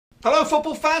Hello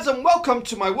football fans and welcome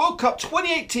to my World Cup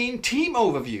 2018 team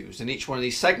overviews. In each one of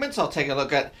these segments I'll take a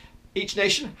look at each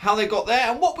nation, how they got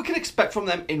there and what we can expect from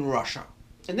them in Russia.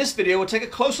 In this video we'll take a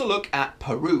closer look at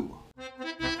Peru.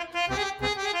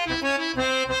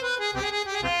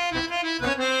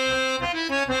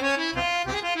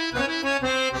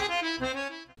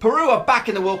 Peru are back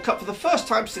in the World Cup for the first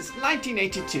time since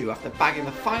 1982 after bagging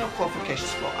the final qualification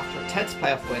spot after a tense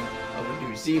playoff win over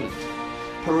New Zealand.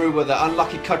 Peru were the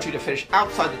unlucky country to finish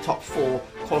outside the top 4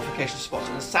 qualification spots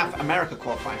in the South America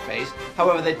qualifying phase.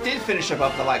 However, they did finish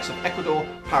above the likes of Ecuador,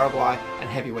 Paraguay and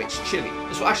heavyweights Chile.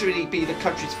 This will actually be the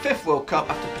country's 5th World Cup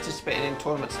after participating in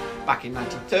tournaments back in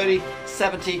 1930,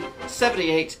 70,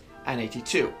 78 and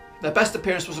 82. Their best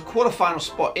appearance was a quarter-final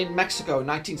spot in Mexico in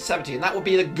 1970, and that will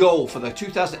be the goal for the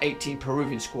 2018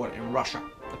 Peruvian squad in Russia.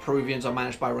 The Peruvians are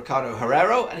managed by Ricardo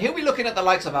Herrero, and he'll be looking at the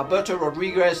likes of Alberto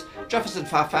Rodriguez, Jefferson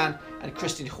Farfan and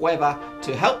Christian Hueva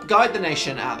to help guide the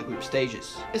nation out of the group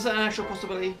stages. Is that an actual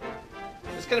possibility?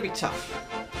 It's going to be tough.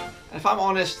 And if I'm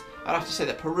honest, I'd have to say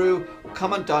that Peru will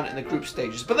come undone in the group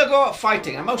stages, but they'll go out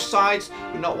fighting, and most sides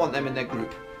would not want them in their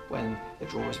group when the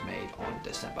draw is made on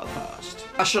December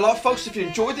 1st. That's a lot, folks. If you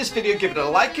enjoyed this video, give it a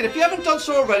like, and if you haven't done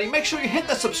so already, make sure you hit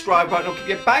that subscribe button. It'll keep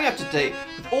you bang up to date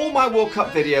with all my World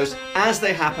Cup videos as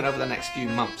they happen over the next few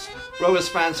months. Rovers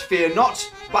fans, fear not.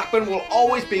 Blackburn will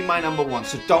always be my #1,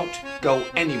 so don't go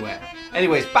anywhere.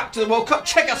 Anyways, back to the World Cup.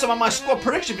 Check out some of my squad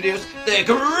prediction videos. They're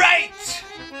great!